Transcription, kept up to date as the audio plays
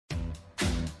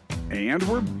And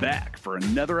we're back for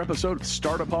another episode of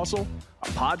Startup Hustle, a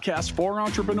podcast for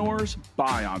entrepreneurs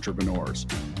by entrepreneurs.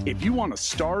 If you want to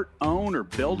start, own, or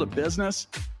build a business,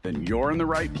 then you're in the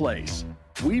right place.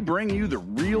 We bring you the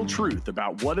real truth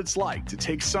about what it's like to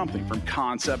take something from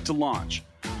concept to launch.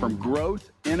 From growth,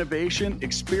 innovation,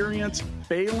 experience,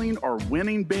 failing, or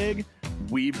winning big,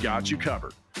 we've got you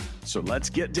covered. So let's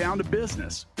get down to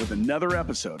business with another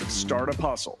episode of Startup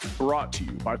Hustle, brought to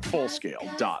you by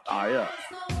Fullscale.io.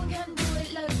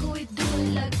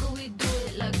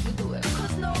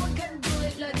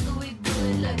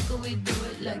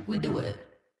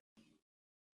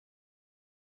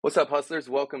 What's up, hustlers?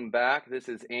 Welcome back. This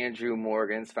is Andrew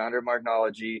Morgans, founder of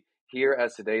Marknology, here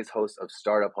as today's host of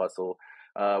Startup Hustle.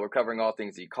 We're covering all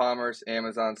things e-commerce,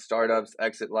 Amazon, startups,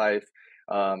 exit life,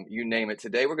 you name it.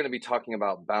 Today, we're going to be talking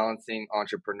about balancing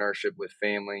entrepreneurship with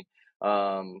family,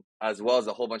 as well as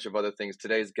a whole bunch of other things.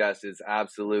 Today's guest is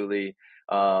absolutely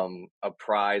a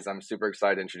prize. I'm super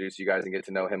excited to introduce you guys and get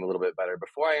to know him a little bit better.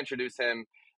 Before I introduce him,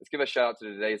 let's give a shout out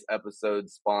to today's episode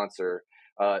sponsor,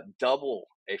 Double,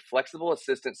 a flexible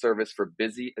assistant service for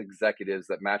busy executives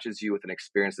that matches you with an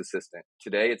experienced assistant.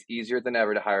 Today, it's easier than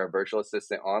ever to hire a virtual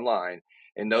assistant online,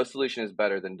 and no solution is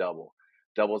better than Double.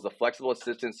 Double is a flexible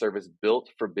assistant service built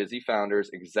for busy founders,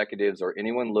 executives, or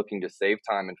anyone looking to save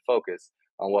time and focus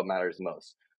on what matters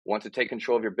most. Want to take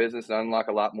control of your business and unlock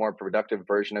a lot more productive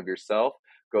version of yourself?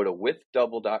 Go to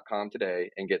withdouble.com today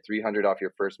and get $300 off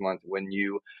your first month when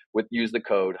you use the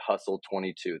code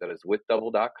HUSTLE22. That is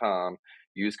withdouble.com.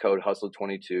 Use code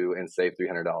HUSTLE22 and save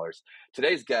 $300.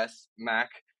 Today's guest, Mac,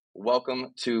 welcome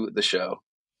to the show.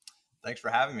 Thanks for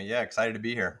having me. Yeah, excited to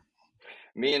be here.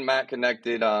 Me and Matt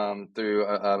connected through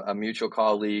a mutual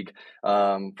colleague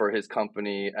for his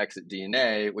company, Exit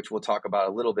DNA, which we'll talk about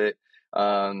a little bit,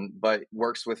 but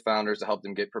works with founders to help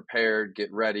them get prepared, get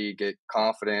ready, get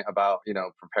confident about,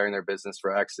 preparing their business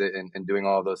for exit and doing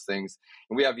all of those things.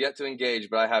 And we have yet to engage,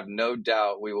 but I have no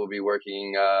doubt we will be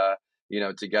working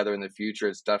together in the future.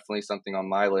 It's definitely something on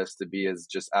my list to be as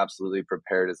just absolutely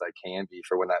prepared as I can be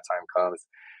for when that time comes.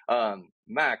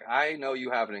 Mac, I know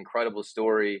you have an incredible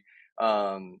story.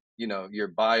 Your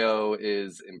bio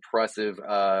is impressive.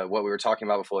 What we were talking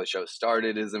about before the show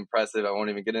started is impressive. I won't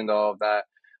even get into all of that.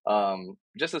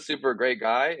 Just a super great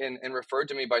guy and referred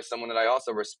to me by someone that I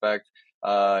also respect,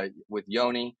 with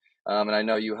Yoni. And I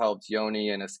know you helped Yoni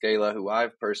and Escala, who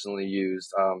I've personally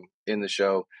used, in the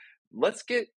show. Let's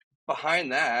get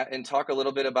behind that and talk a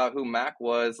little bit about who Mac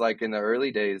was like in the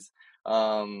early days.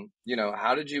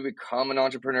 How did you become an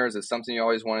entrepreneur? Is it something you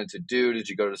always wanted to do? Did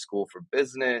you go to school for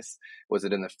business? Was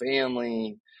it in the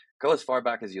family? Go as far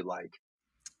back as you like.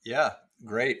 Yeah,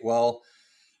 great. Well,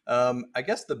 I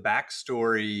guess the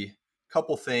backstory,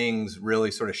 couple things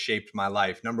really sort of shaped my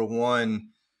life. Number one,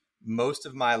 most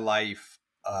of my life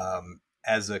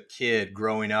as a kid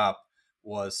growing up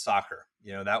was soccer.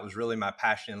 That was really my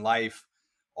passion in life.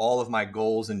 All of my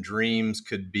goals and dreams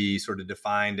could be sort of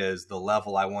defined as the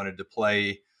level I wanted to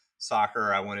play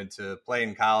soccer. I wanted to play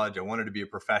in college. I wanted to be a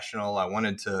professional. I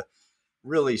wanted to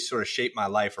really sort of shape my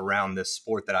life around this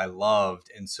sport that I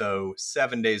loved. And so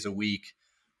 7 days a week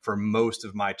for most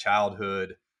of my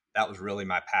childhood, that was really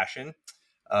my passion.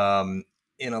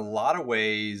 In a lot of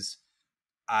ways,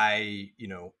 I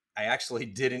actually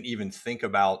didn't even think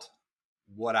about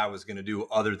what I was going to do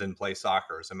other than play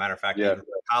soccer. As a matter of fact, even in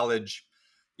college,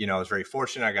 I was very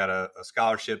fortunate. I got a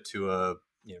scholarship to a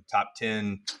top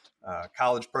 10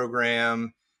 college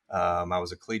program. I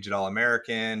was a collegiate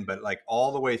All-American, but like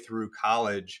all the way through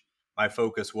college, my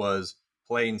focus was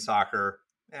playing soccer,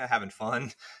 having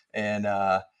fun, and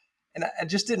I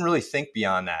just didn't really think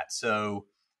beyond that. So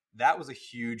that was a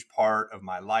huge part of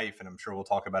my life, and I'm sure we'll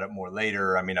talk about it more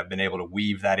later. I mean, I've been able to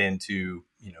weave that into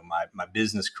my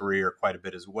business career quite a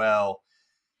bit as well.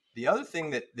 The other thing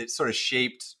that sort of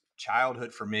shaped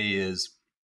childhood for me is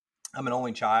I'm an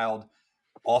only child,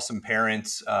 awesome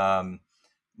parents.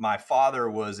 My father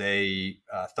was a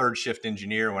third shift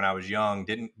engineer when I was young,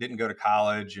 didn't go to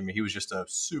college. I mean, he was just a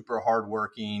super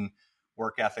hardworking,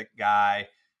 work ethic guy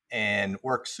and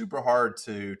worked super hard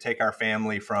to take our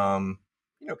family from,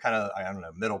 kind of,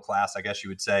 middle class, I guess you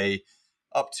would say,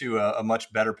 up to a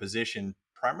much better position,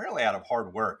 primarily out of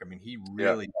hard work. I mean, he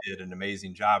really did an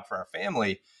amazing job for our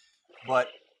family. But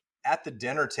at the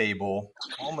dinner table,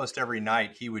 almost every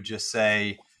night, he would just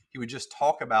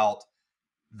talk about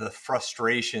the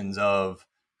frustrations of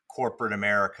corporate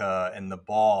America and the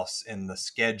boss and the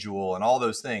schedule and all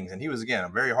those things. And he was, again, a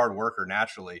very hard worker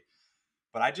naturally.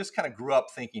 But I just kind of grew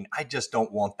up thinking, I just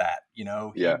don't want that. He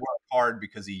worked hard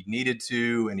because he needed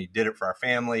to, and he did it for our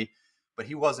family, but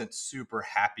he wasn't super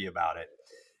happy about it.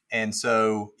 And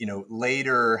so,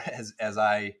 later as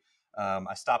I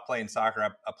stopped playing soccer,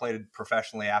 I played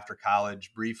professionally after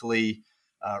college briefly,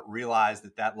 realized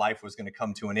that life was going to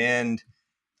come to an end.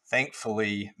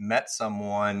 Thankfully, met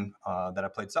someone that I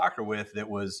played soccer with that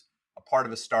was a part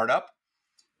of a startup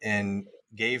and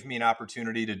gave me an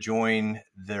opportunity to join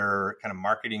their kind of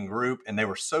marketing group. And they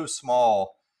were so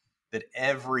small that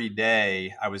every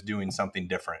day I was doing something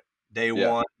different. Day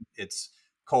one, it's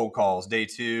cold calls. Day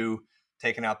two,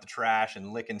 taking out the trash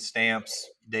and licking stamps.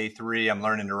 Day three, I'm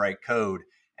learning to write code.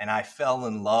 And I fell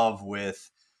in love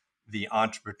with the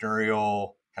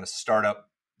entrepreneurial kind of startup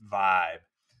vibe.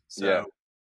 So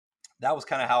that was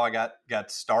kind of how I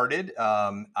got started.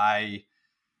 I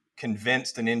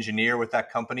convinced an engineer with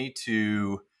that company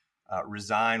to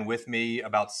resign with me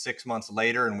about 6 months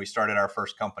later, and we started our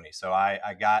first company. So I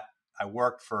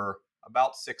worked for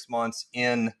about 6 months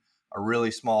in a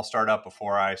really small startup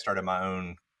before I started my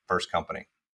own first company.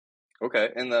 Okay.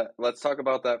 And let's talk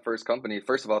about that first company.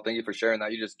 First of all, thank you for sharing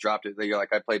that. You just dropped it. You're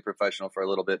like, I played professional for a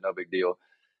little bit, no big deal.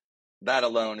 That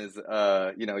alone is,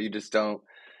 you just don't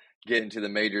get into the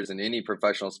majors in any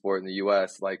professional sport in the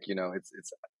US. Like,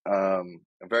 it's a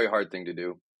very hard thing to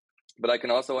do. But I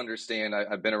can also understand,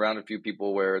 I've been around a few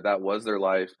people where that was their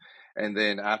life. And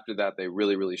then after that, they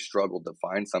really, really struggled to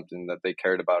find something that they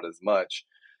cared about as much.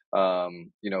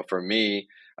 For me,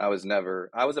 I was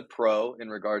a pro in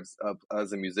regards of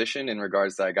as a musician, in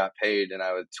regards that I got paid and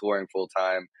I was touring full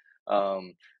time.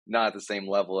 Not at the same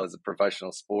level as a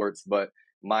professional sports, but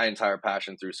my entire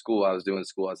passion through school, I was doing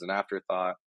school as an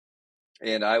afterthought.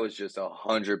 And I was just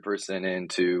 100%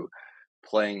 into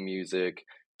playing music.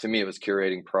 To me, it was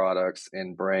curating products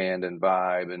and brand and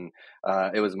vibe. And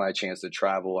it was my chance to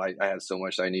travel. I had so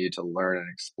much I needed to learn and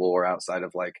explore outside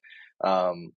of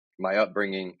my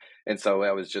upbringing. And so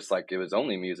I was just like, it was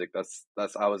only music.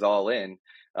 I was all in.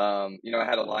 I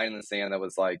had a line in the sand that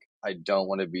was like, I don't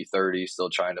want to be 30 still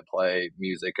trying to play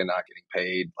music and not getting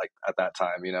paid like at that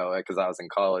time, because I was in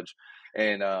college.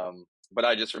 And but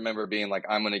I just remember being like,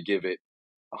 I'm going to give it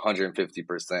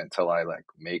 150% till I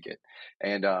make it.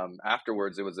 And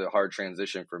afterwards, it was a hard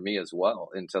transition for me as well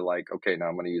into okay, now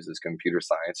I'm going to use this computer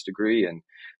science degree and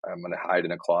I'm going to hide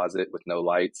in a closet with no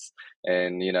lights.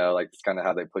 And, it's kind of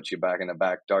how they put you back in a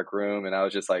back dark room. And I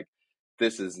was just like,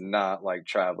 this is not like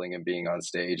traveling and being on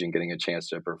stage and getting a chance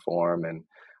to perform. And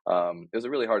it was a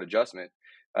really hard adjustment.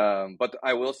 But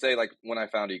I will say, when I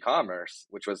found e-commerce,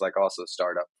 which was also a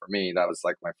startup for me, that was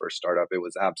my first startup. It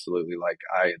was absolutely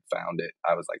I had found it.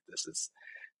 I was like,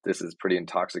 this is pretty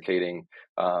intoxicating.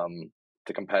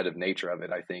 The competitive nature of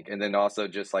it, I think. And then also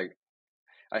just I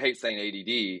hate saying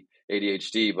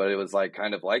ADHD, but it was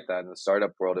kind of like that in the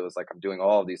startup world. It was I'm doing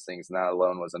all of these things, and that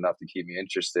alone was enough to keep me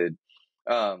interested.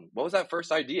 What was that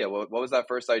first idea? What was that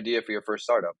first idea for your first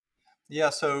startup? Yeah.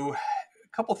 So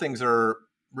a couple things are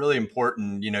really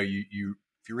important. You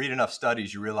if you read enough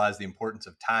studies, you realize the importance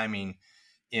of timing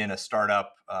in a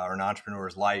startup or an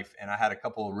entrepreneur's life. And I had a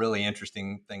couple of really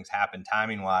interesting things happen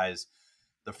timing wise.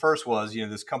 The first was,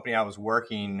 this company I was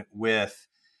working with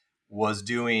was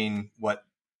doing what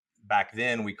back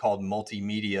then we called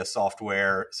multimedia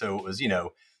software. So it was,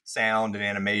 sound and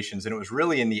animations, and it was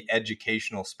really in the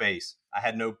educational space. I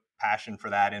had no passion for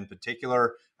that in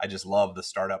particular. I just loved the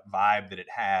startup vibe that it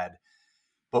had.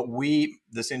 But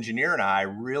this engineer and I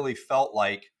really felt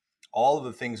like all of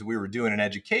the things we were doing in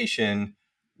education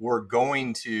were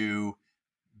going to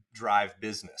drive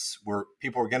business, where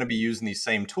people were going to be using these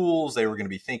same tools. They were going to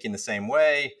be thinking the same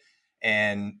way.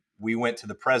 And we went to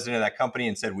the president of that company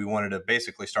and said we wanted to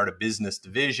basically start a business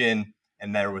division,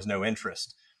 and there was no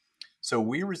interest. So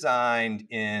we resigned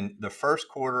in the first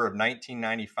quarter of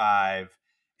 1995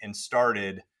 and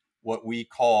started what we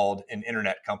called an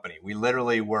internet company. We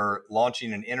literally were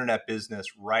launching an internet business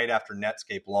right after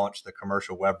Netscape launched the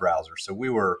commercial web browser. So we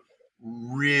were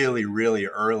really, really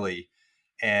early.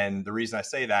 And the reason I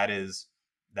say that is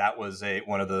that was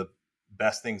one of the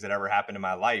best things that ever happened in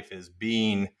my life, is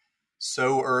being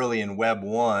so early in Web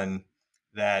 1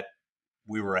 that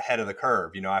we were ahead of the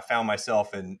curve. I found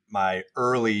myself in my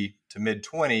early to mid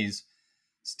 20s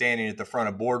standing at the front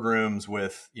of boardrooms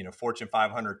with, Fortune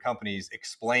 500 companies,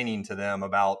 explaining to them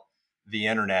about the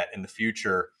internet and the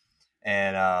future,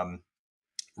 and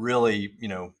really,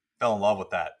 fell in love with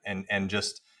that. And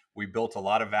just, we built a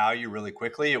lot of value really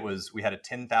quickly. We had a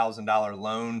 $10,000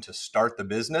 loan to start the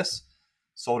business,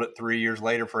 sold it 3 years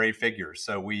later for 8 figures.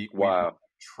 So wow.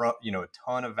 a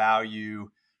ton of value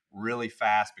really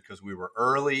fast because we were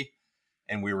early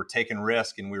and we were taking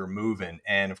risk and we were moving.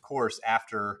 And of course,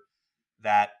 after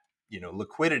that,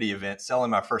 liquidity event, selling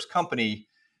my first company,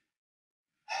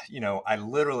 I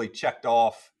literally checked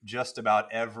off just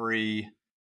about every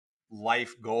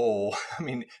life goal. I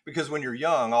mean, because when you're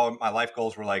young, all my life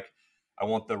goals were like, I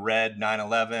want the red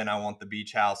 911, I want the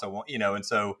beach house, I want, and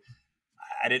so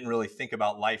I didn't really think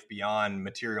about life beyond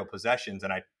material possessions.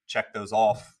 And I checked those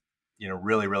off,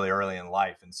 really, really early in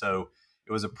life. And so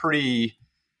it was a pretty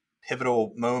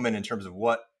pivotal moment in terms of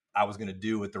what I was going to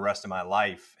do with the rest of my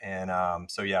life. And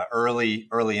so, yeah, early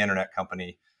internet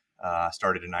company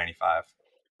started in 95.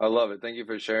 I love it. Thank you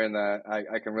for sharing that.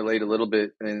 I can relate a little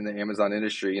bit in the Amazon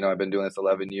industry. I've been doing this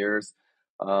 11 years,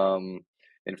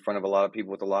 in front of a lot of people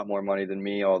with a lot more money than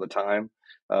me all the time,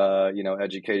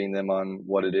 educating them on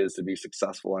what it is to be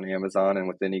successful on Amazon and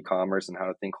within e-commerce and how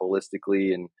to think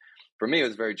holistically. And for me, it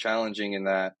was very challenging in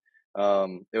that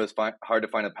it was hard to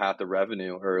find a path to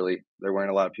revenue early. There weren't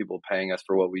a lot of people paying us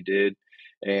for what we did.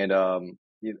 And I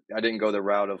didn't go the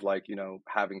route of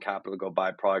having capital to go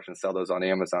buy products and sell those on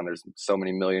Amazon. There's so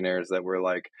many millionaires that were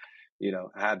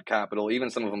had capital.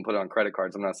 Even some of them put it on credit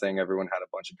cards. I'm not saying everyone had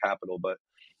a bunch of capital, but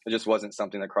it just wasn't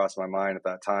something that crossed my mind at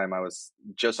that time. I was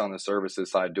just on the services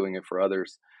side doing it for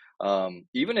others.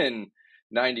 Even in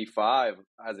 95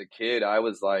 as a kid, I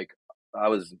was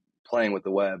playing with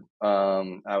the web.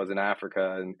 I was in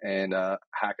Africa and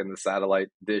hacking the satellite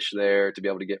dish there to be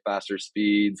able to get faster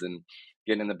speeds and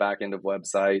getting in the back end of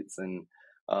websites and,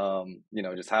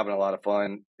 just having a lot of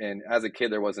fun. And as a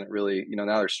kid, there wasn't really,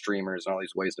 now there's streamers and all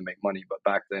these ways to make money, but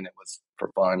back then it was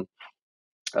for fun.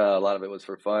 A lot of it was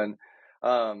for fun.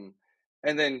 And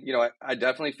then, I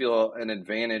definitely feel an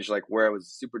advantage, like where it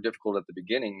was super difficult at the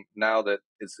beginning, now that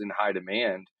it's in high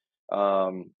demand,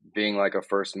 being like a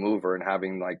first mover and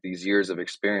having like these years of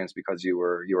experience because you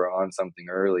were on something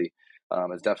early,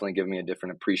 has definitely given me a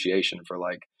different appreciation for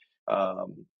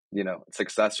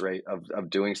success rate of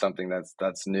doing something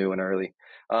that's new and early.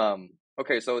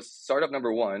 Okay. So startup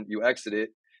number one, you exited,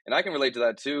 and I can relate to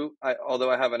that too. Although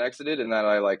I haven't exited, and that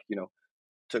I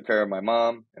took care of my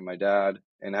mom and my dad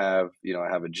and I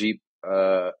have a Jeep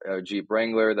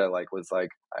Wrangler that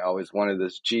I always wanted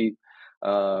this Jeep.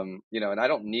 And I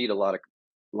don't need a lot of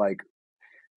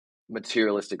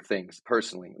materialistic things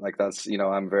personally. That's,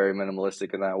 I'm very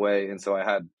minimalistic in that way. And so I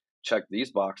had checked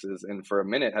these boxes and for a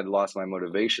minute had lost my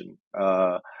motivation,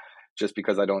 just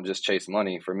because I don't just chase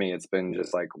money. For me, it's been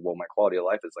just my quality of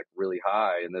life is really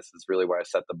high. And this is really where I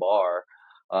set the bar.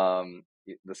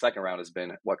 The second round has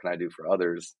been, what can I do for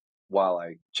others while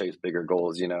I chase bigger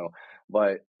goals,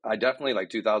 but I definitely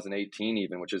 2018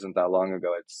 even, which isn't that long ago,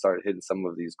 I started hitting some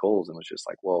of these goals and was just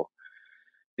well,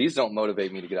 these don't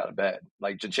motivate me to get out of bed.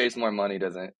 To chase more money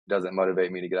doesn't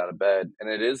motivate me to get out of bed. And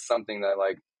it is something that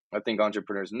I think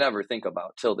entrepreneurs never think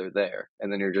about till they're there. And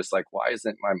then you're just why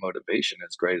isn't my motivation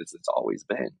as great as it's always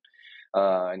been?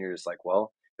 And you're just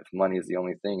well, if money is the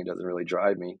only thing, it doesn't really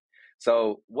drive me.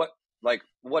 So what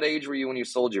age were you when you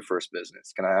sold your first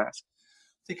business? Can I ask?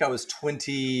 I think I was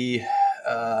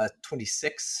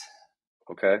 26.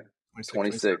 Okay.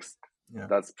 26. Yeah.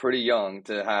 That's pretty young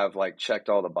to have checked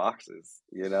all the boxes,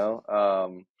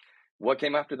 what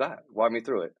came after that? Walk me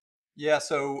through it. Yeah.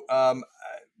 So,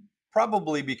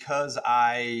 probably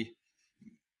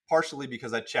partially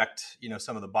because I checked,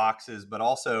 some of the boxes, but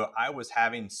also I was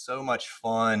having so much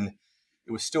fun.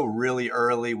 It was still really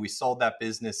early. We sold that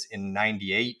business in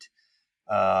 98.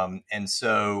 And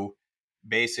so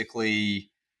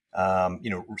basically,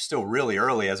 we're still really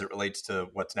early as it relates to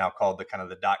what's now called the kind of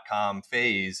the .com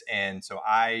phase. And so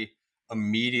I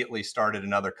immediately started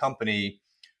another company,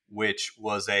 which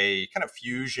was a kind of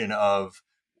fusion of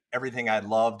everything I'd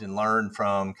loved and learned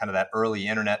from kind of that early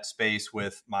internet space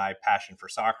with my passion for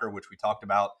soccer, which we talked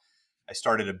about. I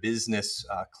started a business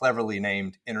cleverly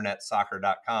named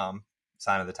InternetSoccer.com,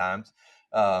 sign of the times.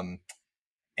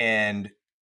 And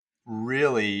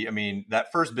really,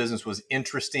 that first business was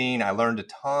interesting. I learned a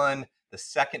ton. The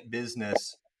second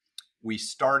business, we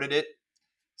started it,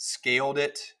 scaled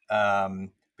it,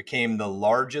 became the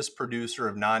largest producer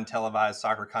of non-televised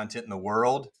soccer content in the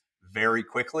world very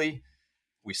quickly.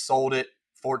 We sold it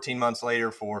 14 months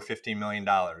later for $15 million.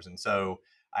 And so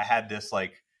I had this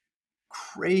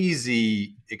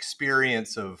crazy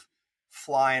experience of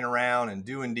flying around and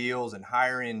doing deals and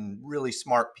hiring really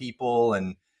smart people.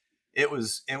 And it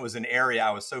was an area I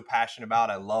was so passionate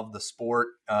about. I love the sport.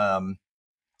 And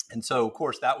so, of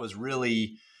course, that was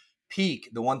really peak.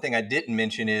 The one thing I didn't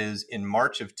mention is in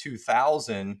March of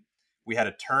 2000, we had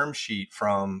a term sheet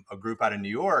from a group out of New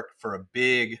York for a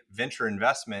big venture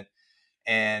investment.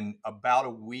 And about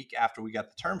a week after we got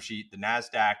the term sheet, the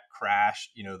NASDAQ crashed,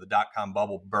 the .com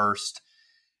bubble burst.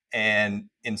 And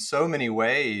in so many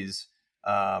ways,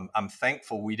 I'm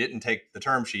thankful we didn't take the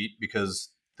term sheet because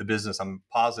the business I'm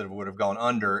positive would have gone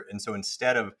under. And so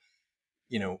instead of,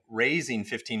 raising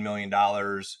 $15 million,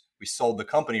 we sold the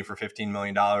company for $15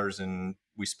 million and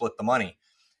we split the money.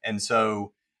 And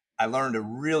so I learned a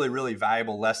really, really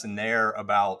valuable lesson there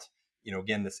about,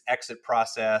 again, this exit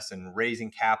process and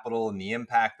raising capital and the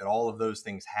impact that all of those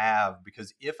things have.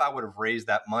 Because if I would have raised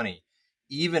that money,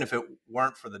 even if it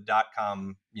weren't for the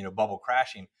dot-com, bubble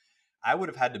crashing, I would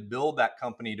have had to build that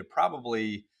company to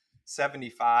probably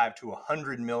 $75 to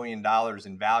 $100 million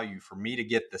in value for me to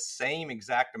get the same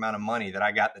exact amount of money that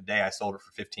I got the day I sold it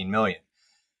for 15 million.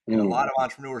 And a lot of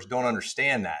entrepreneurs don't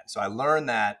understand that. So I learned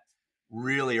that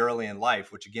really early in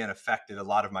life, which again affected a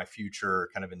lot of my future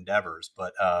kind of endeavors.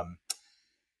 But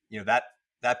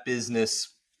that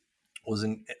business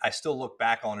I still look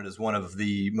back on it as one of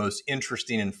the most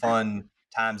interesting and fun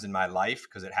times in my life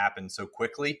because it happened so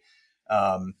quickly.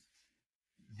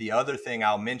 The other thing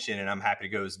I'll mention, and I'm happy to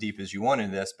go as deep as you want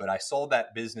in this, but I sold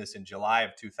that business in July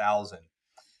of 2000.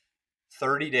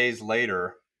 30 days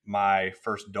later, my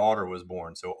first daughter was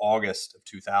born. So August of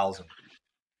 2000.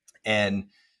 And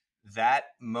that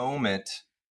moment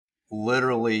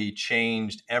literally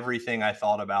changed everything I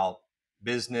thought about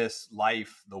business,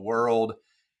 life, the world.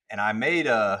 And I made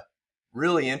a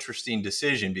really interesting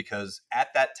decision because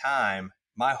at that time,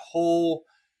 my whole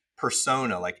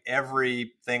persona, like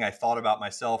everything I thought about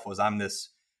myself was I'm this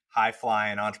high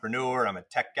flying entrepreneur. I'm a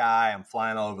tech guy. I'm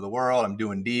flying all over the world. I'm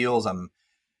doing deals.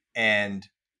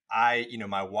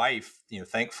 My wife,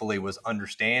 thankfully was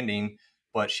understanding,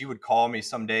 but she would call me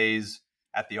some days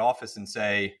at the office and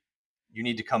say, you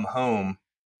need to come home.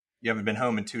 You haven't been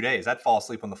home in 2 days. I'd fall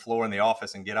asleep on the floor in the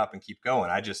office and get up and keep going.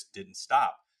 I just didn't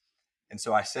stop. And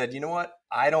so I said, you know what?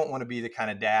 I don't want to be the kind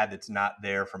of dad that's not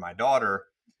there for my daughter.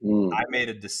 I made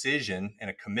a decision and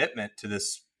a commitment to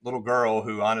this little girl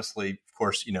who honestly, of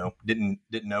course, didn't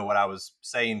know what I was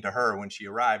saying to her when she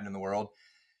arrived in the world,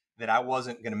 that I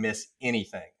wasn't going to miss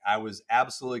anything. I was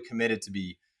absolutely committed to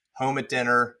be home at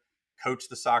dinner, coach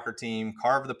the soccer team,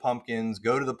 carve the pumpkins,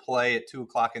 go to the play at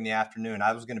 2:00 in the afternoon.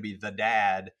 I was going to be the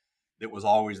dad that was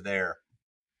always there.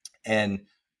 And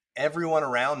everyone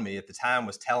around me at the time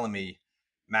was telling me,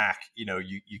 Mac,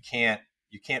 you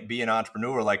can't be an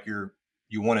entrepreneur like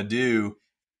you want to do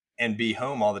and be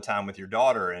home all the time with your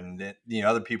daughter. And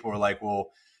other people were like,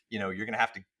 well, you're going to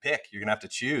have to pick, you're going to have to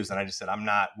choose. And I just said, I'm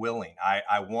not willing.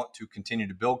 I want to continue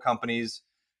to build companies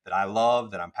that I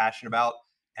love, that I'm passionate about,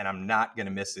 and I'm not going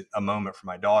to miss a moment for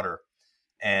my daughter.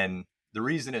 And the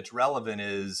reason it's relevant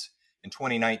is in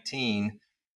 2019,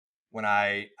 when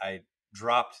I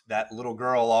dropped that little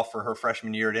girl off for her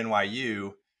freshman year at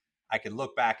NYU, I could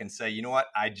look back and say, you know what?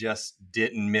 I just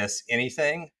didn't miss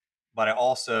anything, but I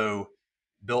also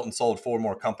built and sold 4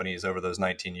 more companies over those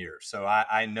 19 years. So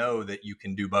I know that you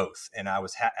can do both. And I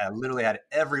literally had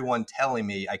everyone telling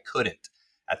me I couldn't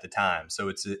at the time. So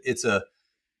it's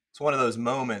one of those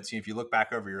moments, if you look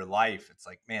back over your life, it's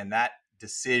like, man, that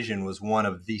decision was one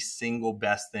of the single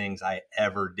best things I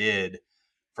ever did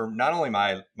for not only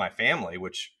my family,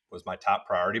 which was my top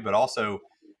priority, but also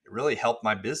it really helped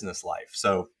my business life.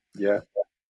 So yeah,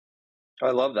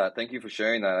 I love that. Thank you for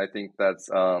sharing that. I think that's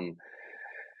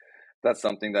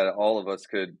something that all of us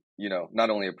could, not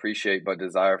only appreciate, but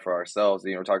desire for ourselves.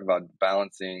 We're talking about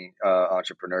balancing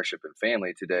entrepreneurship and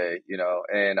family today,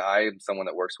 and I am someone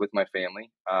that works with my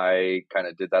family. I kind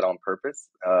of did that on purpose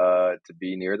to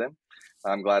be near them.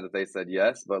 I'm glad that they said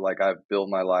yes, but I've built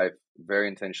my life very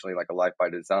intentionally, like a life by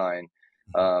design,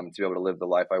 to be able to live the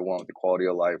life I want, the quality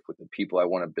of life with the people I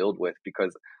want to build with,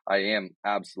 because I am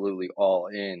absolutely all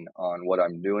in on what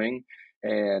I'm doing.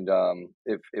 And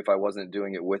if I wasn't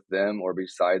doing it with them or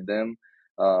beside them,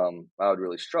 I would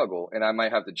really struggle, and I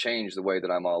might have to change the way that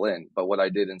I'm all in. But what I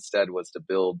did instead was to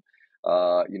build,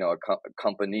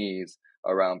 companies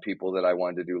around people that I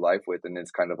wanted to do life with, and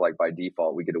it's kind of like by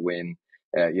default we get to win,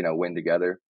 win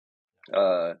together.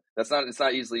 It's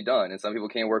not easily done, and some people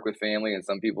can't work with family, and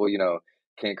some people,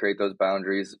 can't create those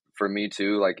boundaries. For me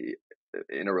too, like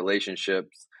in a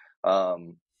relationships,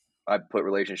 I put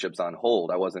relationships on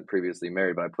hold. I wasn't previously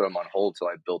married, but I put them on hold till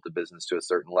I built the business to a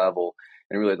certain level.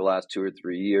 And really the last 2 or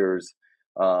 3 years,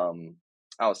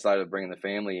 outside of bringing the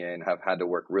family in, have had to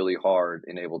work really hard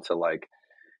and able to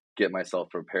get myself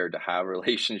prepared to have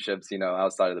relationships,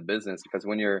 outside of the business. Because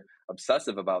when you're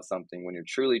obsessive about something, when you're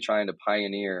truly trying to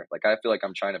pioneer, I feel like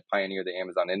I'm trying to pioneer the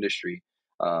Amazon industry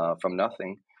from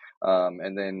nothing.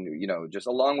 And then, just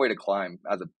a long way to climb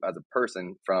as a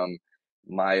person, from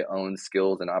my own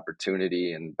skills and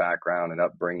opportunity and background and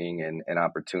upbringing and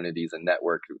opportunities and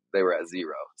network, they were at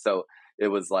 0. So it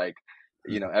was like,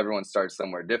 everyone starts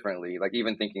somewhere differently.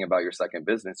 Even thinking about your second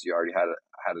business, you already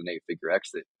had an 8-figure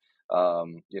exit.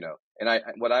 And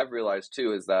what I've realized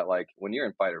too is that like when you're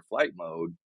in fight or flight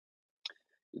mode,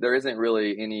 there isn't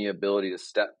really any ability to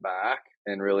step back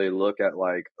and really look at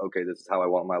like, okay, this is how I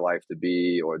want my life to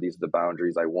be, or these are the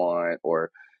boundaries I want,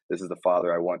 or this is the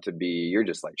father I want to be. You're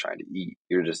just like trying to eat.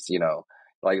 You're just,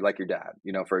 like your dad,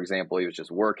 for example, he was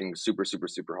just working super, super,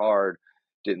 super hard,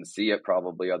 didn't see it,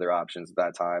 probably other options at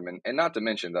that time. And not to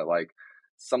mention that like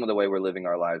some of the way we're living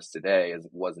our lives today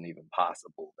wasn't even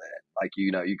possible then. Like,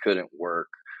 you couldn't work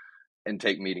and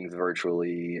take meetings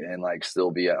virtually and like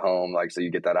still be at home, like, so you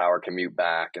get that hour commute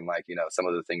back, and like, some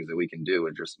of the things that we can do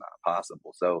are just not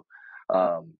possible. So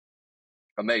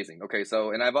amazing. Okay,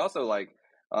 so, and I've also like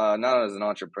not as an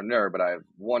entrepreneur, but I've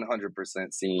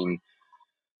 100% seen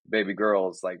baby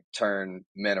girls like turn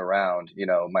men around.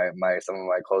 My some of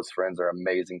my close friends are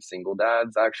amazing single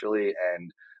dads actually,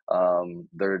 and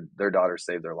their daughters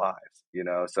saved their lives.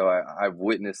 So I've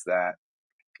witnessed that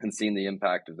and seen the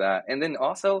impact of that. And then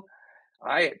also,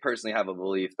 I personally have a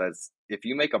belief that if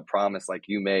you make a promise like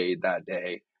you made that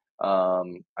day,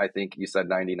 I think you said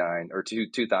 99 or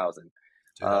 2000.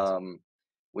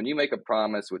 When you make a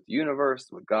promise with the universe,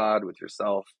 with God, with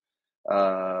yourself,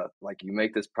 like you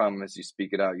make this promise, you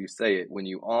speak it out, you say it. When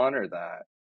you honor that,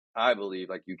 I believe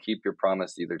like you keep your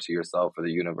promise either to yourself or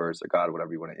the universe or God,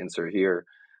 whatever you want to insert here.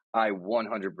 I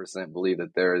 100% believe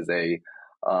that there is a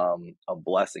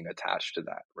blessing attached to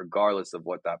that, regardless of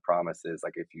what that promise is.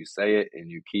 Like if you say it and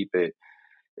you keep it,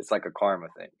 it's like a karma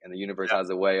thing, and the universe has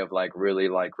a way of like really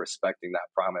like respecting that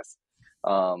promise.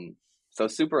 So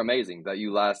super amazing that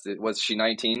you lasted. Was she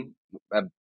 19?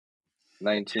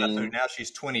 19. Yeah, so now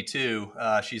she's 22.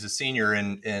 She's a senior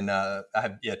I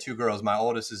have two girls. My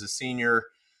oldest is a senior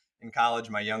in college.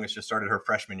 My youngest just started her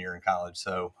freshman year in college.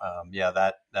 So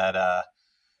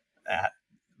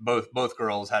both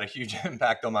girls had a huge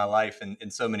impact on my life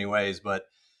in so many ways. But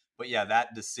yeah,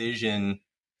 that decision,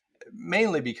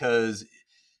 mainly because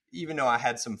even though I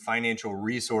had some financial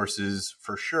resources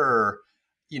for sure,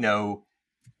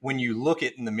 when you look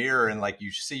it in the mirror and like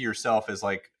you see yourself as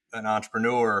like an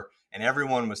entrepreneur, and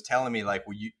everyone was telling me like,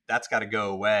 well, that's got to go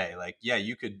away. Like, yeah,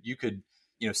 you could,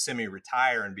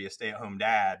 semi-retire and be a stay-at-home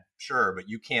dad, sure, but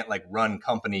you can't like run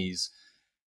companies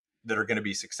that are going to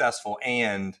be successful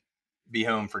and be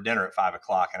home for dinner at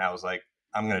 5:00. And I was like,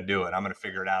 I'm going to do it. I'm going to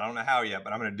figure it out. I don't know how yet,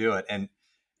 but I'm going to do it.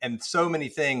 And so many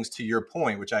things, to your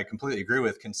point, which I completely agree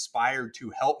with, conspired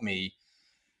to help me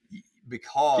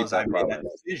because I made that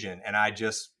decision. And I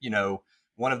just,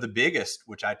 one of the biggest,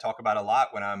 which I talk about a lot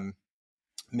when I'm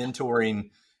mentoring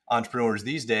entrepreneurs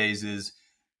these days, is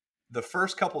the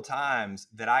first couple times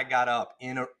that I got up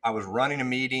I was running a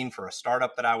meeting for a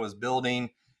startup that I was building.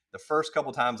 The first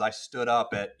couple times I stood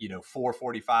up at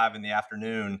 4:45 in the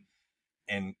afternoon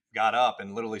and got up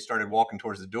and literally started walking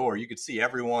towards the door, you could see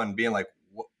everyone being like,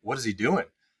 what is he doing?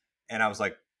 And I was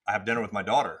like, I have dinner with my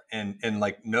daughter. And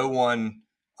like no one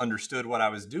understood what I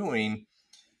was doing.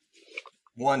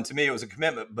 One, to me, it was a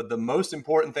commitment. But the most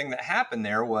important thing that happened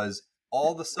there was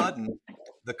all of a sudden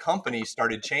the company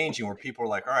started changing, where people were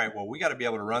like, all right, well, we got to be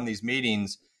able to run these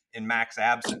meetings in Mac's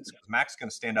absence, because Mac's going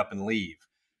to stand up and leave.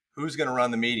 Who's going to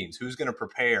run the meetings? Who's going to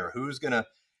prepare?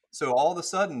 So all of a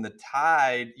sudden the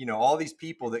tide, all these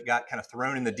people that got kind of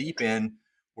thrown in the deep end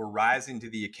were rising to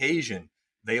the occasion.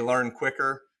 They learned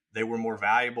quicker. They were more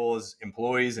valuable as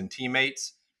employees and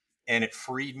teammates. And it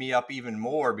freed me up even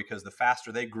more, because the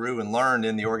faster they grew and learned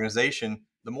in the organization,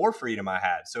 the more freedom I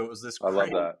had. So it was this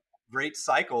great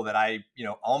cycle that I,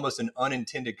 almost an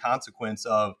unintended consequence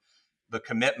of the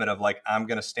commitment of like, I'm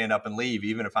going to stand up and leave,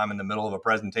 even if I'm in the middle of a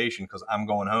presentation, because I'm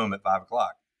going home at 5:00.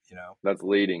 That's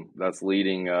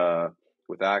leading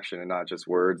with action and not just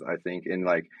words, I think. And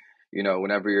like,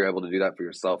 whenever you're able to do that for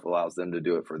yourself, allows them to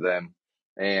do it for them.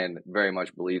 And very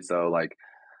much believe so, like,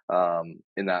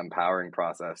 in that empowering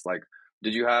process. Like,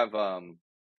 did you have,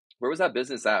 where was that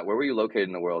business at? Where were you located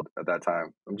in the world at that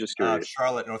time? I'm just curious.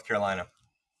 Charlotte, North Carolina.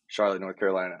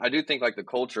 I do think like the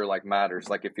culture like matters.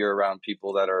 Like if you're around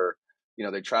people that are,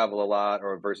 they travel a lot,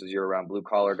 or versus you're around blue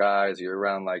collar guys, you're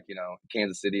around like,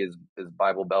 Kansas City is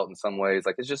Bible Belt in some ways.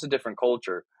 Like it's just a different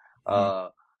culture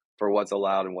for what's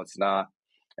allowed and what's not.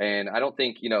 And I don't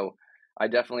think, I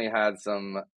definitely had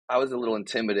I was a little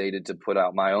intimidated to put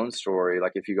out my own story.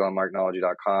 Like if you go on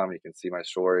marknology.com, you can see my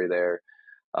story there.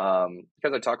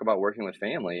 Because I talk about working with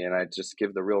family, and I just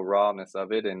give the real rawness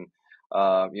of it, and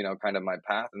kind of my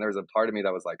path. And there was a part of me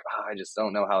that was like, I just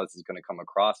don't know how this is going to come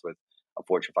across with a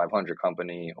Fortune 500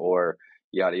 company or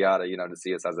yada, yada, to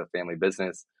see us as a family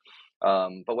business.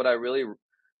 But what I really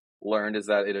learned is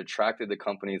that it attracted the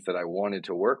companies that I wanted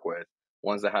to work with,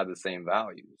 ones that had the same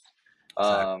values.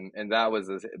 Exactly. And that was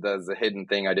a hidden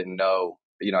thing I didn't know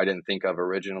I didn't think of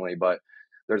originally, but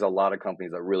there's a lot of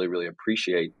companies that really, really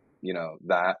appreciate,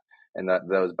 that and that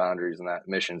those boundaries and that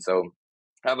mission. So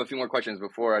I have a few more questions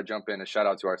before I jump in. A shout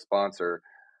out to our sponsor.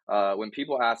 When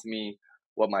people ask me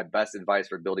what my best advice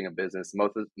for building a business,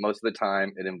 most of the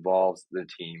time it involves the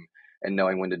team and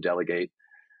knowing when to delegate.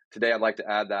 Today, I'd like to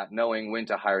add that knowing when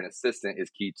to hire an assistant is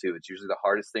key too. It's usually the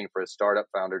hardest thing for a startup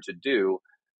founder to do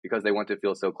because they want to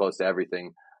feel so close to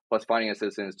everything. Plus, finding an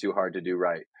assistant is too hard to do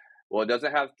right. Well, it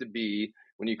doesn't have to be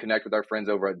when you connect with our friends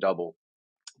over at Double.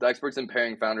 The experts in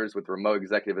pairing founders with remote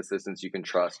executive assistants you can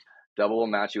trust. Double will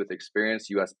match you with experienced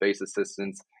US-based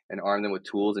assistants and arm them with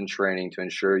tools and training to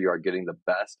ensure you are getting the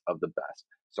best of the best.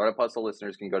 Startup Hustle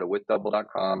listeners can go to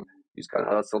withdouble.com, use code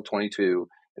HUSTLE22,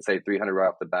 and save $300 right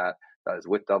off the bat. That is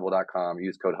withdouble.com.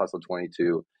 Use code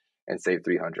HUSTLE22 and save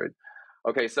 $300.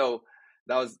 Okay, so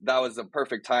that was a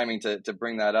perfect timing to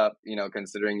bring that up.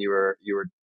 Considering you were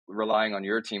relying on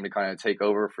your team to kind of take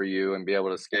over for you and be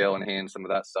able to scale and hand some of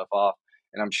that stuff off.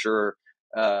 And I'm sure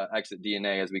Exit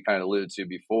DNA, as we kind of alluded to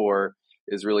before,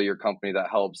 is really your company that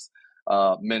helps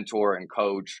mentor and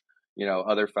coach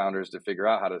other founders to figure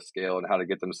out how to scale and how to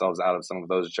get themselves out of some of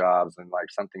those jobs, and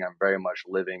like something I'm very much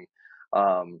living.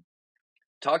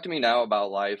 Talk to me now about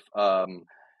life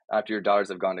after your daughters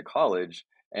have gone to college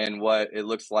and what it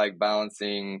looks like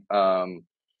balancing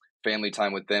family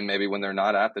time with them, maybe when they're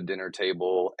not at the dinner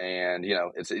table, and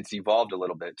it's evolved a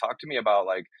little bit. Talk to me about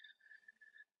like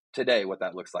today, what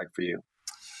that looks like for you.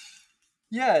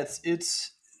 Yeah,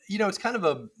 it's kind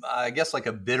of I guess like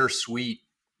a bittersweet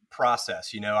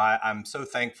process. I'm so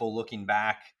thankful looking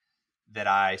back that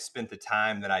I spent the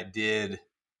time that I did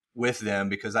with them,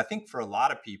 because I think for a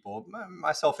lot of people,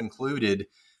 myself included,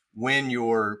 when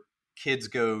your kids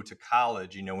go to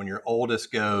college, when your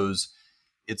oldest goes,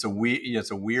 it's a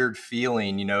weird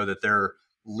feeling, that they're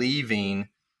leaving,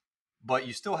 but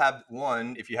you still have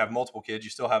one. If you have multiple kids, you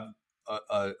still have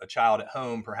a child at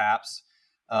home, perhaps.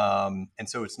 And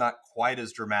so it's not quite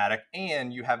as dramatic.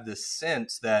 And you have this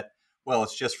sense that, well,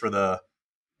 it's just for the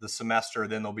semester,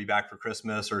 then they'll be back for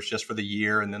Christmas, or it's just for the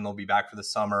year, and then they'll be back for the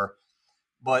summer.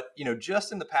 But,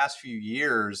 just in the past few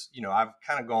years, I've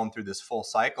kind of gone through this full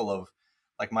cycle of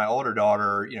like my older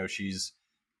daughter, she's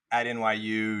at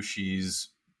NYU, she's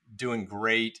doing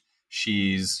great.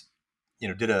 She's,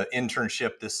 did an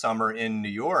internship this summer in New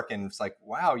York, and it's like,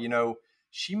 wow,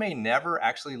 she may never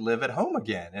actually live at home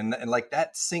again. And like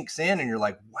that sinks in, and you're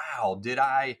like, wow, did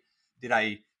I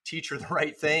teach her the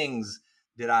right things?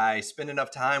 Did I spend enough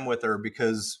time with her?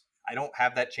 Because I don't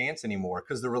have that chance anymore,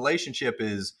 because the relationship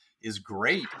is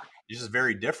great. It's just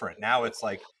very different. Now it's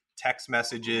like text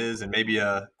messages and maybe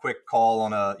a quick call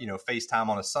on a, FaceTime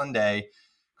on a Sunday,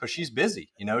 because she's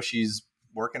busy, she's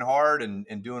working hard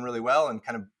and doing really well and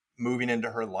kind of moving into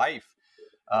her life.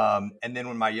 And then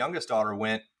when my youngest daughter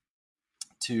went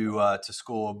to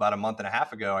school about a month and a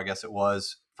half ago, I guess it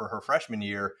was, for her freshman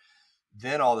year,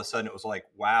 then all of a sudden it was like,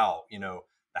 wow, the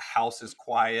house is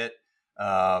quiet.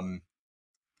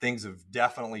 Things have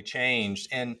definitely changed.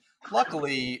 And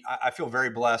luckily, I feel very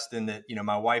blessed in that,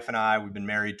 my wife and I, we've been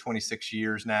married 26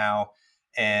 years now,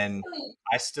 and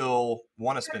I still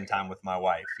want to spend time with my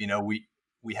wife.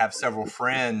 We have several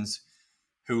friends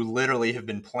who literally have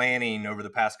been planning over the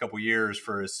past couple of years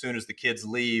for as soon as the kids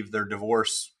leave, their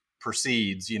divorce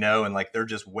proceeds, and like they're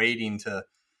just waiting to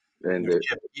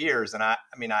shift gears. And I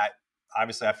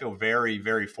obviously I feel very,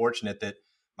 very fortunate that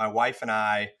my wife and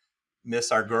I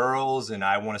miss our girls, and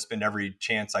I want to spend every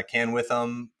chance I can with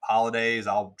them. Holidays,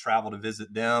 I'll travel to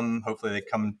visit them. Hopefully they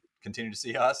come continue to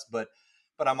see us, but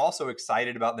I'm also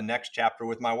excited about the next chapter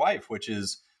with my wife, which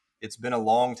is, it's been a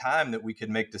long time that we could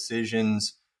make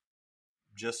decisions,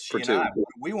 just she and I, what do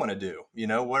we want to do?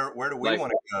 Where do we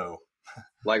want to go?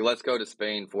 Like, let's go to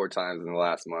Spain 4 times in the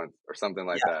last month or something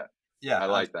like that. Yeah. I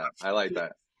like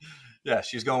that. Yeah.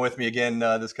 She's going with me again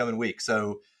this coming week.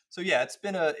 So yeah, it's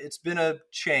been a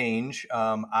change.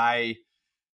 I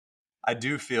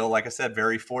do feel, like I said,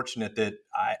 very fortunate that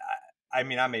I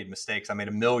made mistakes. I made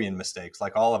a million mistakes,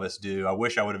 like all of us do. I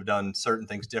wish I would have done certain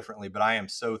things differently, but I am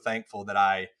so thankful that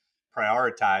I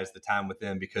prioritized the time with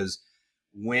them, because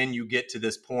when you get to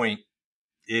this point,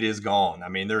 it is gone.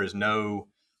 There is no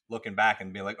looking back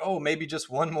and being like, oh, maybe just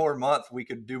one more month we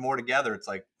could do more together. It's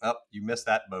like, oh, you missed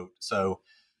that boat. So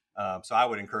I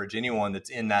would encourage anyone that's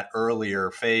in that earlier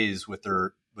phase with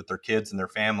their kids and their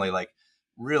family, like,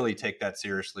 really take that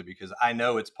seriously, because I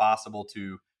know it's possible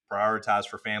to prioritize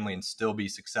for family and still be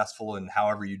successful in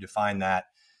however you define that.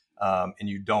 And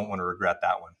you don't want to regret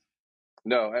that one.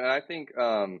 No. And I think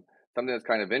something that's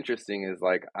kind of interesting is,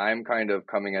 like, I'm kind of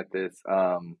coming at this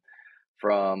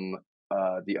from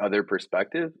the other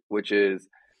perspective, which is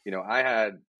I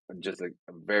had just a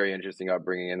very interesting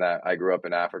upbringing in that I grew up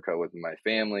in Africa with my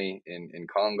family in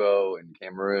Congo and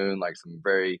Cameroon, like some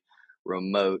very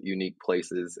remote, unique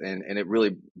places. And it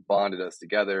really bonded us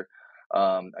together.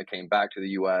 I came back to the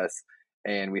US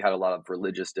and we had a lot of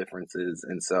religious differences.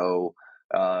 And so,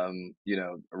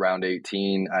 around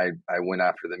 18, I went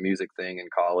after the music thing in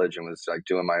college and was like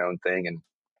doing my own thing and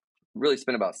really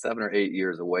spent about 7 or 8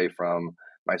 years away from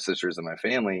my sisters and my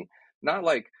family. Not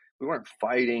like we weren't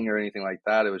fighting or anything like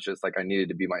that. It was just like I needed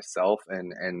to be myself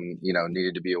and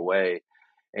needed to be away.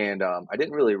 And I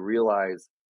didn't really realize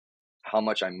how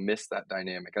much I missed that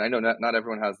dynamic. And I know not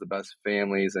everyone has the best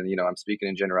families, and I'm speaking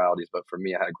in generalities, but for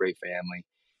me, I had a great family,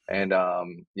 and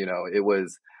it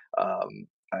was.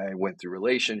 I went through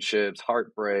relationships,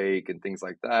 heartbreak, and things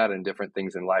like that, and different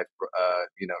things in life.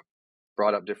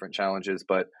 Brought up different challenges,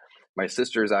 but my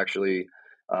sisters actually,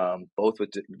 both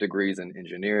with degrees in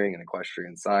engineering and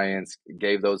equestrian science,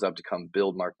 gave those up to come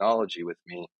build Marknology with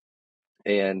me.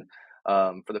 And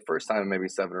for the first time in maybe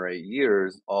 7 or 8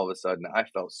 years, all of a sudden I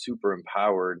felt super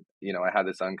empowered. I had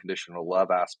this unconditional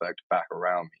love aspect back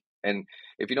around me. And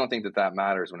if you don't think that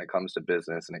matters when it comes to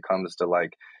business and it comes to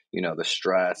like, the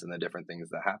stress and the different things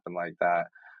that happen like that,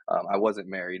 I wasn't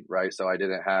married, right? So I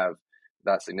didn't have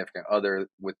that significant other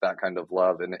with that kind of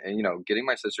love. And getting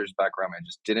my sister's background, I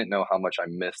just didn't know how much I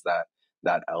missed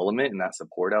that element and that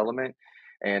support element.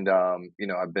 And,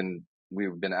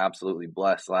 we've been absolutely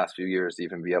blessed the last few years to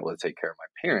even be able to take care of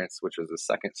my parents, which was the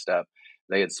second step.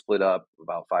 They had split up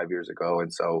about 5 years ago.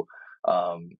 And so,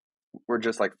 we're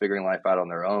just like figuring life out on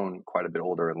their own, quite a bit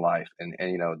older in life. And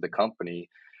the company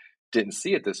didn't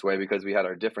see it this way because we had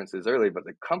our differences early, but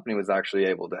the company was actually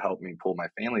able to help me pull my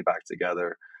family back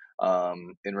together,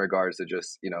 in regards to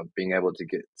just, being able to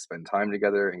spend time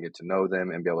together and get to know them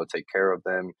and be able to take care of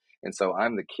them. And so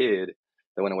I'm the kid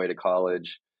that went away to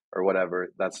college or whatever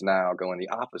that's now going the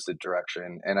opposite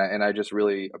direction. And I just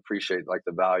really appreciate like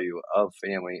the value of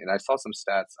family. And I saw some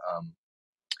stats,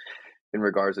 in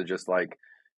regards to just like,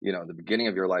 the beginning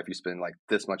of your life, you spend like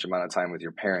this much amount of time with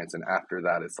your parents. And after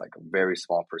that, it's like a very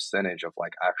small percentage of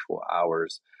like actual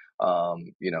hours,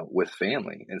 with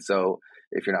family. And so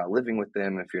if you're not living with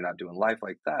them, if you're not doing life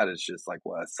like that, it's just like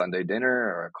a Sunday dinner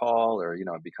or a call, or,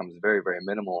 it becomes very, very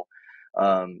minimal.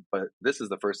 But this is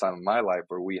the first time in my life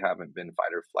where we haven't been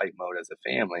fight or flight mode as a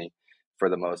family for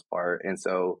the most part. And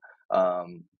so,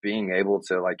 being able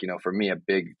to like, for me, a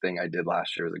big thing I did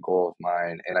last year was a goal of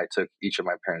mine. And I took each of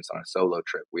my parents on a solo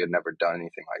trip. We had never done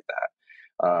anything like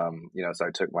that. So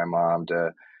I took my mom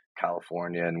to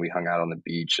California and we hung out on the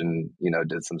beach and,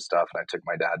 did some stuff. And I took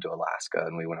my dad to Alaska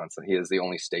and we went on some, he is the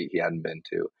only state he hadn't been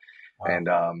to. Wow.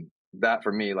 And, that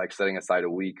for me, like setting aside a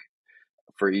week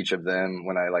for each of them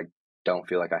when I like don't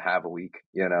feel like I have a week,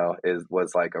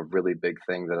 was like a really big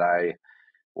thing that I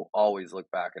will always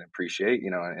look back and appreciate,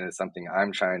 and it's something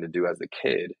I'm trying to do as a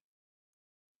kid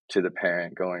to the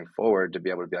parent going forward, to be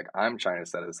able to be like, I'm trying to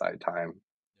set aside time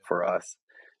for us.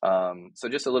 So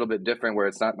just a little bit different where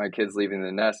it's not my kids leaving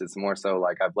the nest. It's more so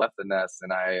like I've left the nest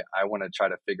and I want to try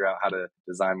to figure out how to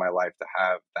design my life to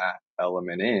have that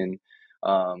element in,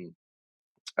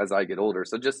 as I get older.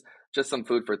 So just some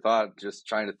food for thought, just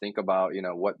trying to think about,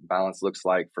 what balance looks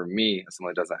like for me as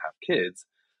someone that doesn't have kids,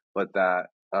 but that,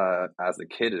 as a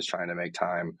kid is trying to make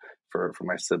time for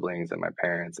my siblings and my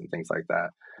parents and things like that.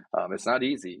 It's not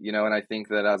easy, and I think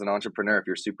that as an entrepreneur, if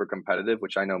you're super competitive,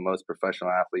 which I know most professional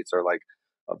athletes are like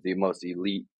of the most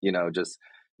elite, just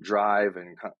drive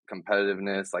and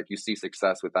competitiveness. Like you see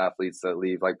success with athletes that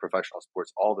leave like professional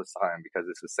sports all the time because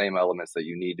it's the same elements that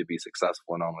you need to be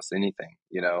successful in almost anything,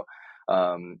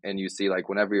 and you see like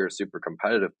whenever you're a super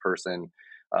competitive person,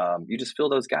 you just fill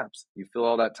those gaps. You fill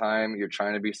all that time. You're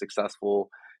trying to be successful.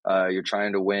 You're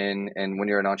trying to win. And when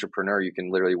you're an entrepreneur, you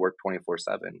can literally work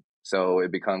 24/7. So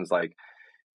it becomes like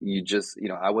you just,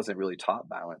 I wasn't really taught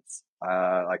balance.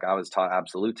 Like I was taught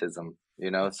absolutism,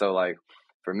 so like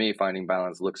for me, finding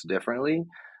balance looks differently.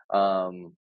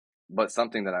 But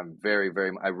something that I'm very,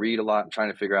 very, I read a lot,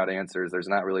 trying to figure out answers. There's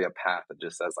not really a path that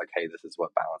just says like, hey, this is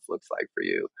what balance looks like for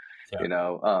you.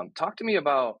 Yeah. Talk to me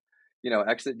about,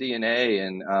 Exit DNA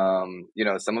and,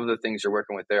 some of the things you're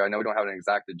working with there. I know we don't have an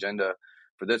exact agenda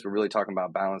for this. We're really talking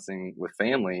about balancing with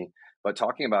family, but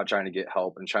talking about trying to get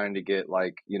help and trying to get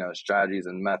like, strategies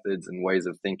and methods and ways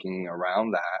of thinking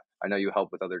around that. I know you help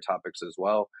with other topics as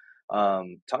well.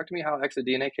 Talk to me how Exit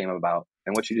DNA came about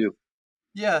and what you do.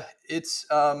 Yeah, it's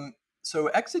so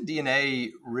Exit DNA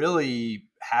really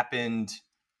happened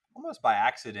almost by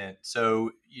accident.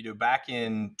 So, back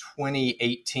in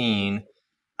 2018,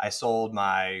 I sold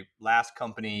my last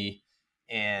company.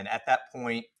 And at that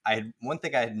point, one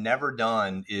thing I had never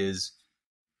done is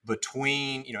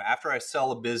between, after I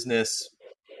sell a business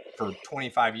for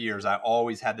 25 years, I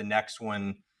always had the next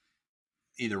one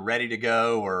either ready to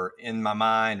go or in my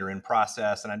mind or in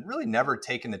process. And I'd really never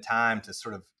taken the time to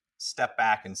sort of step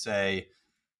back and say,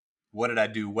 what did I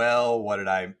do well?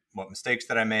 What mistakes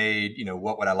that I made?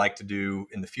 What would I like to do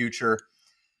in the future?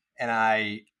 And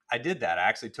I did that. I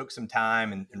actually took some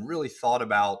time and really thought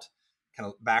about kind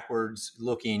of backwards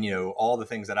looking, all the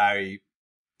things that I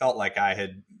felt like I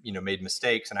had, made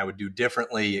mistakes and I would do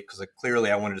differently, because clearly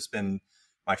I wanted to spend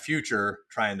my future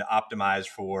trying to optimize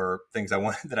for things I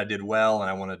wanted that I did well and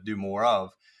I want to do more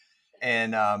of.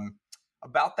 And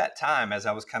about that time, as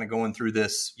I was kind of going through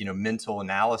this, mental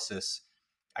analysis,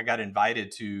 I got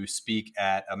invited to speak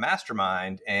at a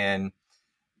mastermind. And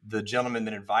the gentleman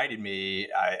that invited me,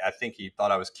 I think he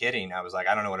thought I was kidding. I was like,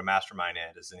 I don't know what a mastermind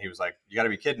is. And he was like, you got to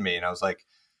be kidding me. And I was like,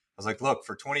 look,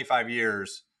 for 25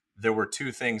 years, there were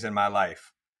two things in my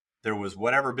life. There was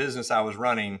whatever business I was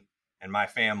running and my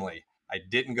family. I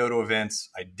didn't go to events.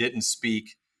 I didn't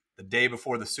speak. The day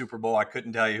before the Super Bowl, I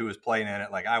couldn't tell you who was playing in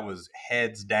it. Like, I was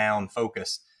heads down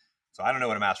focused. So I don't know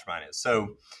what a mastermind is.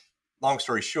 So long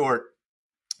story short,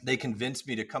 they convinced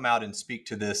me to come out and speak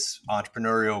to this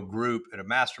entrepreneurial group at a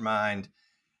mastermind.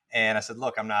 And I said,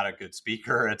 look, I'm not a good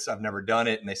speaker. I've never done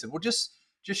it. And they said, well, just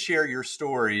share your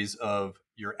stories of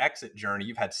your exit journey.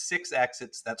 You've had 6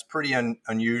 exits. That's pretty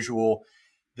unusual.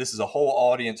 This is a whole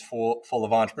audience full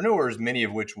of entrepreneurs, many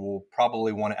of which will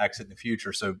probably want to exit in the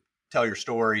future. So tell your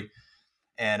story.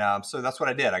 And so that's what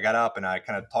I did. I got up and I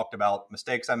kind of talked about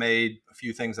mistakes I made, a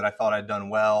few things that I thought I'd done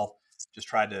well, just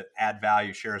tried to add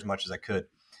value, share as much as I could.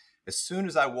 As soon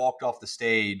as I walked off the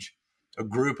stage, a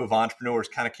group of entrepreneurs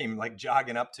kind of came like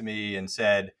jogging up to me and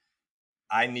said,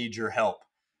 I need your help.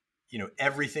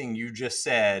 Everything you just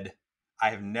said, I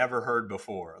have never heard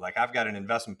before. Like, I've got an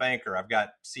investment banker, I've got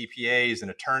CPAs and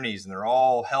attorneys, and they're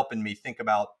all helping me think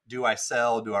about, do I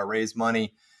sell? Do I raise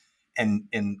money? And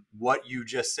what you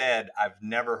just said, I've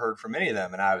never heard from any of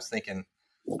them. And I was thinking,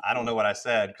 I don't know what I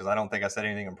said, because I don't think I said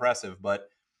anything impressive. But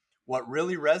what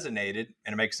really resonated,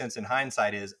 and it makes sense in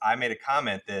hindsight, is I made a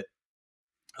comment that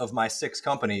of my 6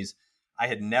 companies, I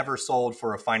had never sold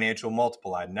for a financial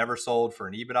multiple. I'd never sold for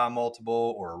an EBITDA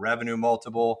multiple or a revenue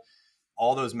multiple.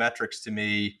 All those metrics to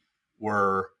me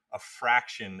were a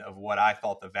fraction of what I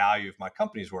thought the value of my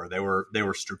companies were. They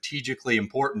were strategically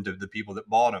important to the people that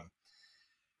bought them.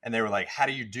 And they were like, how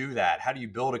do you do that? How do you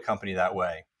build a company that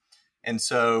way? And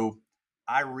so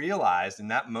I realized in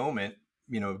that moment,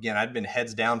 again, I'd been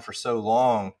heads down for so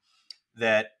long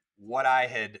that what I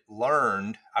had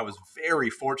learned, I was very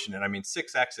fortunate. I mean,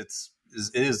 6 exits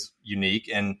is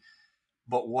unique.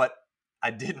 But what I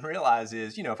didn't realize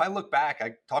is, if I look back,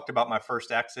 I talked about my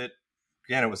first exit.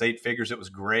 Again, it was 8 figures. It was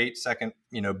great. Second,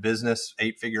 business,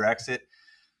 8-figure exit.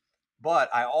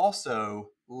 But I also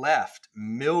left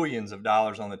millions of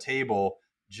dollars on the table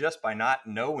just by not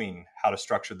knowing how to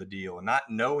structure the deal and not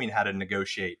knowing how to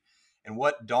negotiate. And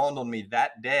what dawned on me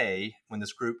that day when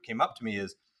this group came up to me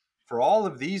is, for all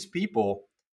of these people,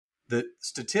 that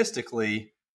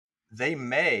statistically, they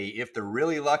may, if they're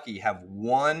really lucky, have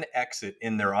one exit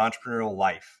in their entrepreneurial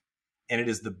life. And it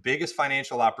is the biggest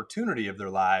financial opportunity of their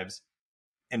lives.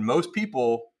 And most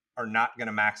people are not going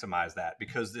to maximize that,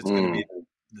 because it's going to be,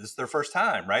 this is their first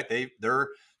time, right? They're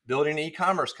building an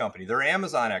e-commerce company. They're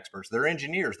Amazon experts. They're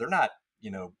engineers. They're not,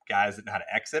 guys that know how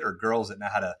to exit or girls that know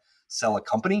how to sell a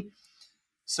company.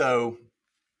 So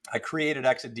I created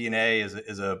Exit DNA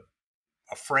as a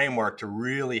framework to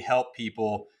really help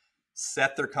people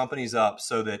set their companies up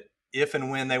so that if and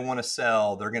when they want to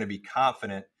sell, they're going to be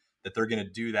confident that they're going to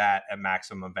do that at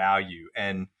maximum value.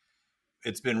 And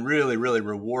it's been really, really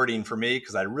rewarding for me,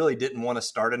 because I really didn't want to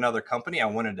start another company. I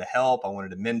wanted to help. I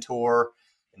wanted to mentor,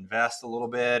 invest a little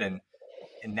bit. And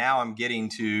now I'm getting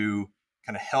to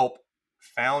kind of help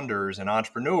founders and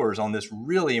entrepreneurs on this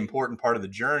really important part of the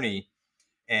journey,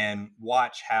 and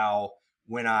watch how,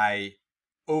 when I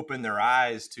open their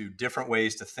eyes to different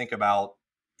ways to think about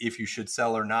if you should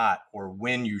sell or not, or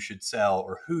when you should sell,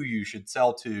 or who you should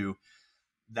sell to,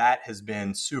 that has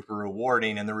been super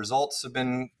rewarding. And the results have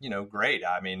been, great.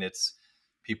 I mean,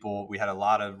 we had a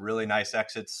lot of really nice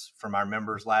exits from our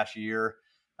members last year.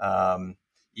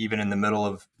 Even in the middle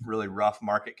of really rough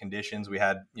market conditions, we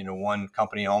had, one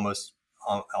company almost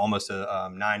a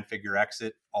 9-figure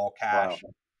exit, all cash.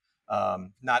 Wow.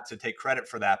 Not to take credit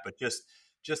for that, but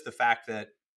just the fact that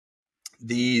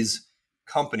these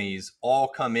companies all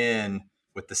come in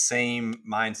with the same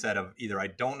mindset of either I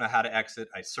don't know how to exit,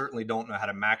 I certainly don't know how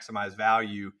to maximize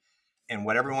value. And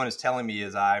what everyone is telling me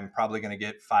is I'm probably going to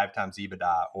get 5 times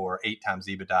EBITDA or 8 times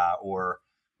EBITDA or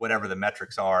whatever the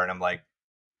metrics are. And I'm like,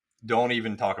 don't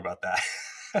even talk about that.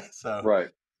 So Right.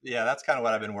 yeah, that's kind of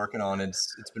what I've been working on.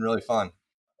 It's been really fun.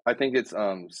 I think it's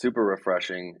super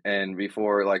refreshing. And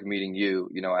before like meeting you,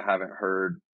 I haven't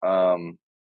heard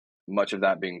much of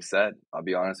that being said. I'll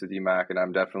be honest with you, Mac, and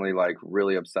I'm definitely like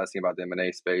really obsessing about the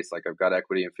M&A space. Like I've got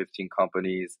equity in 15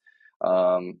 companies.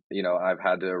 I've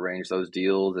had to arrange those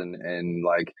deals and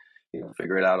like,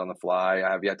 figure it out on the fly.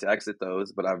 I have yet to exit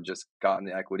those, but I've just gotten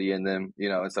the equity in them,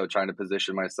 and so trying to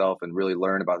position myself and really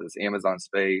learn about this Amazon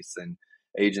space and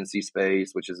agency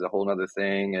space, which is a whole nother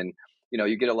thing. And,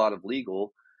 you get a lot of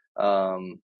legal,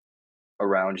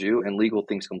 around you, and legal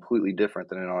things completely different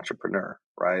than an entrepreneur,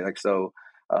 right? Like, so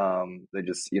they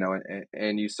just,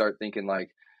 and you start thinking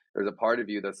like, there's a part of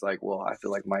you that's like, well, I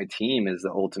feel like my team is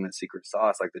the ultimate secret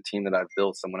sauce. Like the team that I've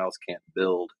built, someone else can't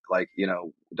build. Like,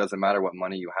 it doesn't matter what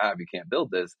money you have, you can't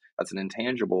build this. That's an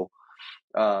intangible.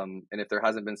 And if there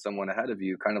hasn't been someone ahead of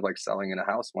you, kind of like selling in a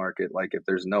house market, like if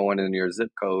there's no one in your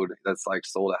zip code that's like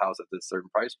sold a house at this certain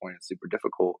price point, it's super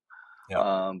difficult.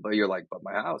 Yeah. But you're like, but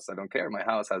my house, I don't care. My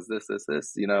house has this,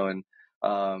 and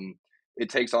it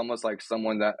takes almost like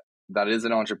someone that is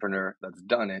an entrepreneur that's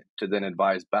done it to then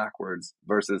advise backwards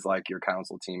versus like your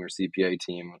counsel team, your CPA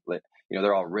team,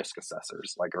 they're all risk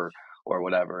assessors, like, or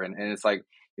whatever. And it's like,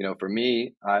 for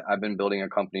me, I've been building a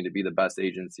company to be the best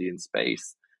agency in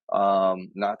space,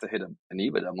 not to hit an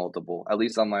EBITDA multiple, at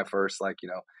least on my first, like,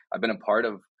 I've been a part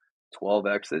of 12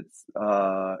 exits.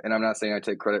 And I'm not saying I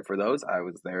take credit for those. I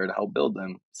was there to help build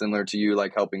them, similar to you,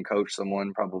 like helping coach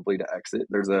someone probably to exit.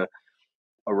 There's a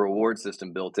reward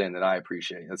system built in that I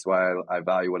appreciate. That's why I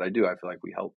value what I do. I feel like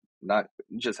we help, not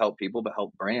just help people, but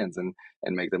help brands and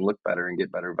make them look better and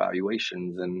get better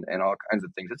valuations and all kinds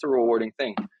of things. It's a rewarding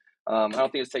thing. I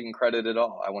don't think it's taking credit at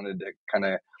all. I wanted to kind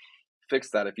of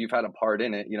fix that. If you've had a part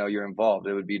in it, you're involved.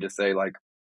 It would be to say like,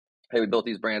 hey, we built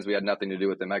these brands, we had nothing to do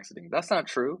with them exiting. That's not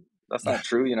true. That's not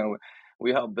true.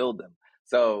 We helped build them.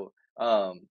 So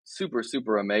super,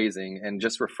 super amazing and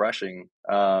just refreshing.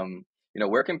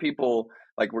 Where can people,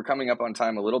 like, we're coming up on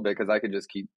time a little bit because I could just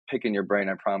keep picking your brain,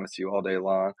 I promise you, all day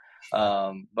long.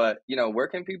 But, where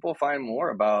can people find more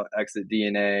about Exit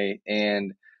DNA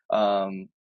and, and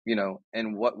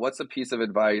what's a piece of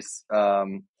advice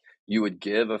you would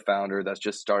give a founder that's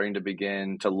just starting to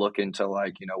begin to look into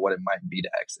like, what it might be to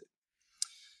exit?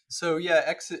 So yeah,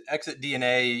 Exit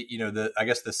DNA, I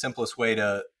guess the simplest way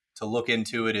to look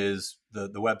into it is the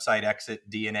website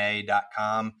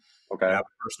exitdna.com. Okay. I have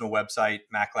a personal website,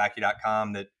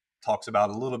 maclackey.com, that talks about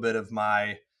a little bit of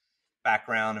my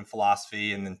background and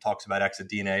philosophy, and then talks about Exit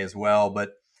DNA as well. But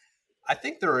I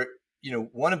think there are,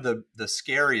 one of the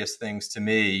scariest things to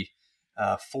me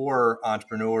for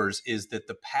entrepreneurs is that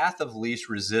the path of least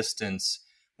resistance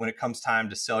when it comes time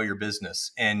to sell your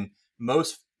business. And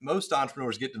most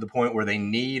entrepreneurs get to the point where they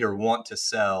need or want to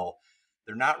sell.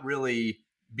 They're not really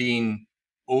being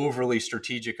overly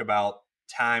strategic about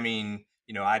timing.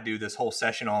 I do this whole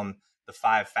session on the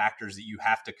 5 factors that you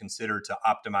have to consider to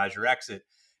optimize your exit.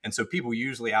 And so people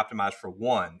usually optimize for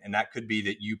one, and that could be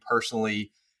that you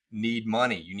personally need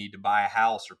money. You need to buy a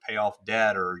house or pay off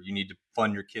debt, or you need to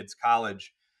fund your kids'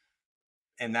 college.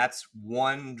 And that's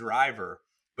one driver.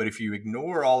 But if you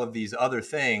ignore all of these other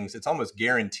things, it's almost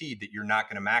guaranteed that you're not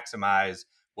going to maximize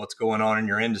what's going on in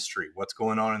your industry, what's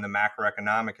going on in the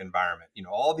macroeconomic environment,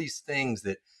 all these things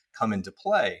that come into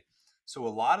play. So a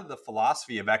lot of the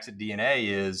philosophy of Exit DNA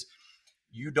is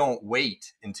you don't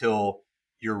wait until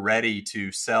you're ready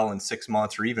to sell in 6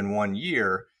 months or even 1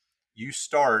 year. You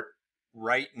start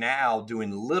right now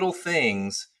doing little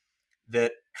things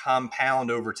that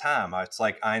compound over time. It's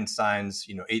like Einstein's,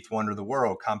 8th wonder of the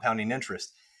world, compounding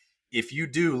interest. If you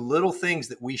do little things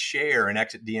that we share in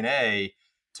Exit DNA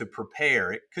to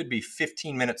prepare, it could be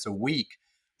 15 minutes a week.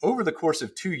 Over the course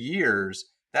of 2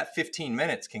 years, that 15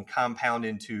 minutes can compound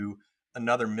into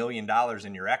another $1 million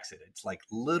in your exit. It's like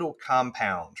little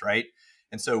compounds, right?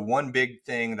 And so one big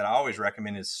thing that I always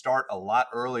recommend is start a lot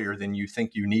earlier than you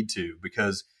think you need to,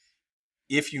 because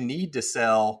if you need to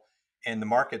sell and the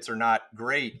markets are not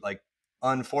great, like,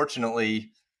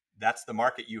 unfortunately, that's the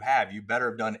market you have. You better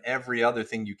have done every other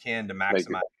thing you can to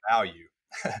maximize value.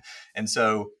 And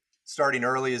so starting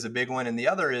early is a big one. And the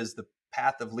other is the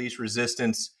path of least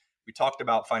resistance. We talked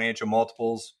about financial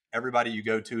multiples. Everybody you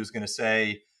go to is going to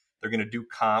say they're going to do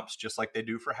comps just like they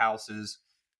do for houses.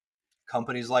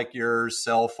 Companies like yours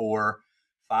sell for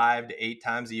 5 to 8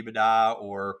 times EBITDA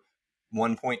or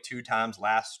 1.2 times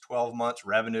last 12 months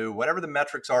revenue, whatever the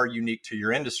metrics are unique to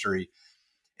your industry.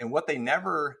 And what they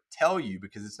never tell you,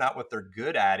 because it's not what they're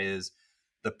good at, is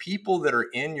the people that are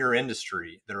in your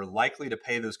industry that are likely to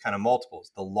pay those kind of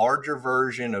multiples, the larger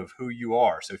version of who you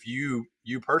are. So if you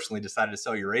personally decided to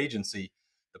sell your agency,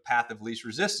 the path of least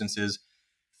resistance is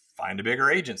find a bigger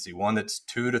agency, one that's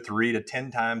 2 to 3 to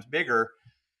 10 times bigger.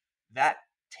 That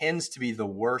tends to be the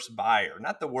worst buyer,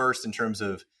 not the worst in terms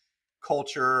of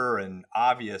culture and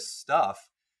obvious stuff,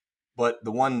 but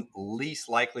the one least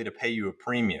likely to pay you a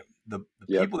premium. The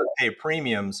people that pay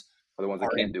premiums are the ones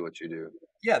that can't do what you do.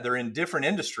 Yeah, they're in different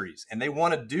industries and they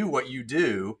want to do what you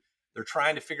do. They're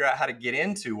trying to figure out how to get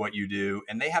into what you do,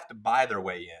 and they have to buy their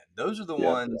way in. Those are the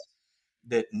ones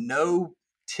that no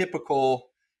typical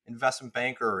investment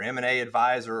banker or M&A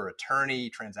advisor or attorney,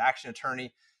 transaction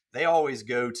attorney, they always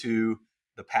go to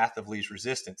the path of least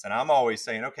resistance. And I'm always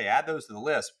saying, okay, add those to the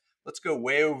list. Let's go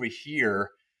way over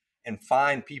here and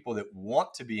find people that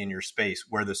want to be in your space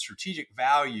where the strategic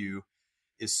value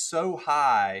is so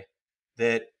high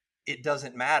that it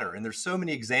doesn't matter. And there's so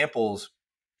many examples.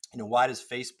 Why does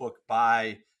Facebook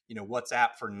buy,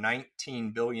 WhatsApp for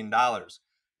 $19 billion?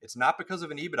 It's not because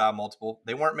of an EBITDA multiple.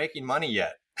 They weren't making money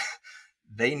yet.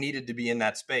 They needed to be in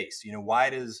that space. Why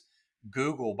does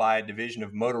Google buy a division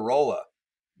of Motorola?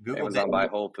 Amazon buy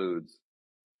Whole Foods.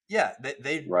 Yeah,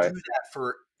 they do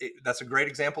that that's a great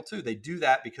example too. They do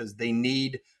that because they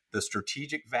need the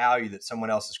strategic value that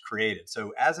someone else has created.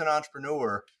 So as an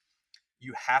entrepreneur,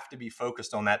 you have to be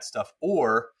focused on that stuff,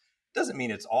 or it doesn't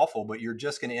mean it's awful, but you're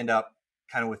just going to end up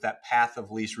kind of with that path of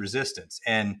least resistance.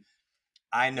 And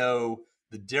I know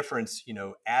the difference,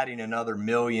 adding another $1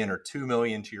 million or $2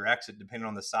 million to your exit, depending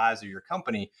on the size of your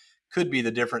company, could be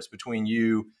the difference between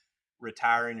you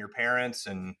retiring your parents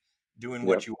and doing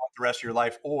what you want the rest of your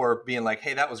life, or being like,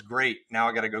 hey, that was great. Now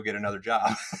I got to go get another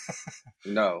job.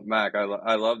 No, Mac, I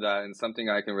love that. And something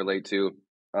I can relate to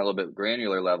on a little bit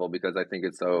granular level, because I think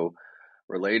it's so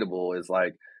relatable, is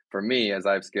like, for me, as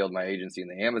I've scaled my agency in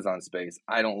the Amazon space,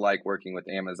 I don't like working with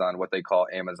Amazon, what they call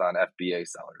Amazon FBA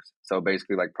sellers. So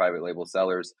basically like private label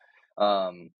sellers.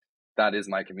 That is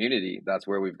my community. That's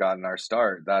where we've gotten our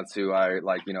start. That's who I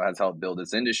has helped build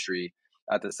this industry.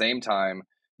 At the same time,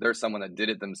 there's someone that did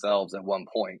it themselves at one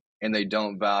point, and they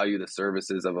don't value the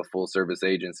services of a full service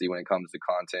agency when it comes to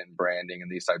content and branding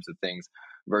and these types of things,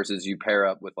 versus you pair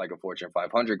up with like a Fortune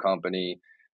 500 company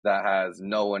that has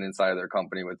no one inside of their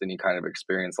company with any kind of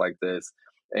experience like this.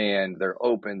 And they're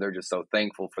open. They're just so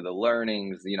thankful for the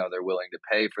learnings. They're willing to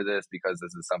pay for this because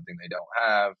this is something they don't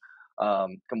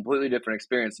have. Completely different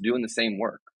experience doing the same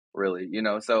work, really,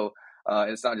 So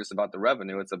it's not just about the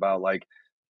revenue. It's about like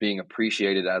being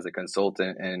appreciated as a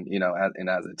consultant and, and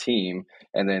as a team,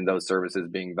 and then those services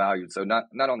being valued. So not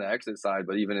on the exit side,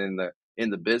 but even in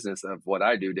the business of what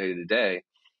I do day to day,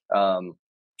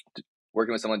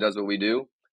 working with someone that does what we do,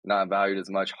 not valued as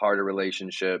much, harder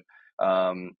relationship.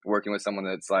 Working with someone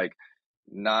that's like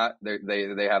not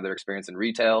they have their experience in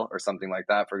retail or something like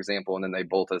that, for example, and then they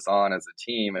bolt us on as a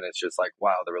team, and it's just like,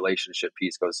 wow, the relationship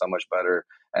piece goes so much better,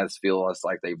 and feel us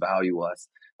like they value us.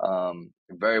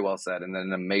 Very well said. And then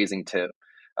an amazing tip.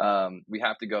 We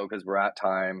have to go because we're at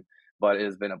time, but it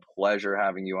has been a pleasure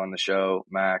having you on the show,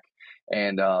 Mac,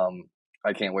 and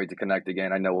I can't wait to connect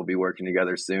again. I know we'll be working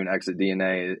together soon. Exit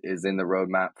DNA is in the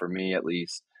roadmap for me, at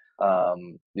least.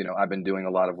 I've been doing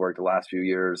a lot of work the last few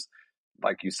years,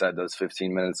 like you said, those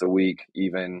 15 minutes a week,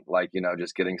 even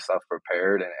just getting stuff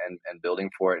prepared and building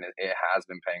for it. And it has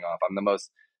been paying off. I'm the most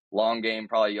long game,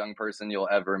 probably young person you'll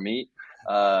ever meet,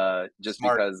 just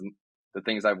Smart. Because the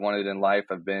things I've wanted in life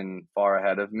have been far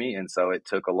ahead of me. And so it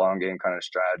took a long game kind of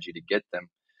strategy to get them.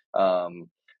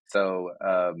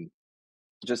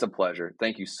 Just a pleasure.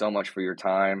 Thank you so much for your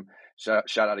time. Shout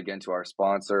out again to our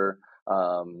sponsor.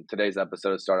 Today's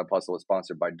episode of Startup Hustle is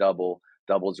sponsored by Double.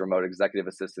 Double's remote executive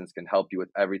assistants can help you with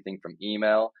everything from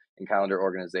email and calendar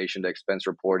organization to expense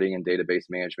reporting and database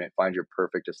management. Find your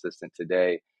perfect assistant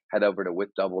today. Head over to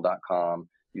withdouble.com.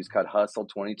 Use code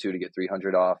HUSTLE22 to get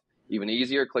 $300 off. Even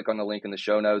easier, click on the link in the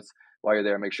show notes. While you're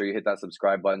there, make sure you hit that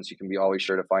subscribe button so you can be always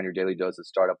sure to find your daily dose of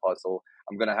Startup Hustle.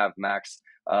 I'm going to have Mac's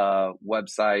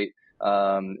website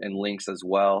and links as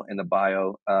well in the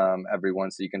bio,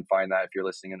 everyone. So you can find that if you're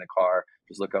listening in the car.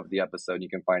 Just look up the episode and you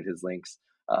can find his links.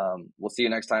 We'll see you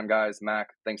next time, guys. Mac,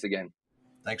 thanks again.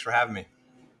 Thanks for having me.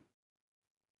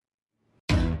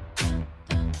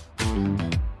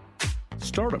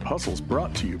 Startup Hustle is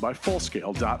brought to you by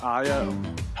Fullscale.io,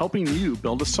 helping you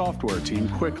build a software team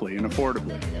quickly and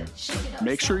affordably.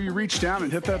 Make sure you reach down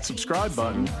and hit that subscribe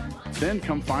button, then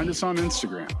come find us on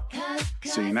Instagram.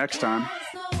 See you next time.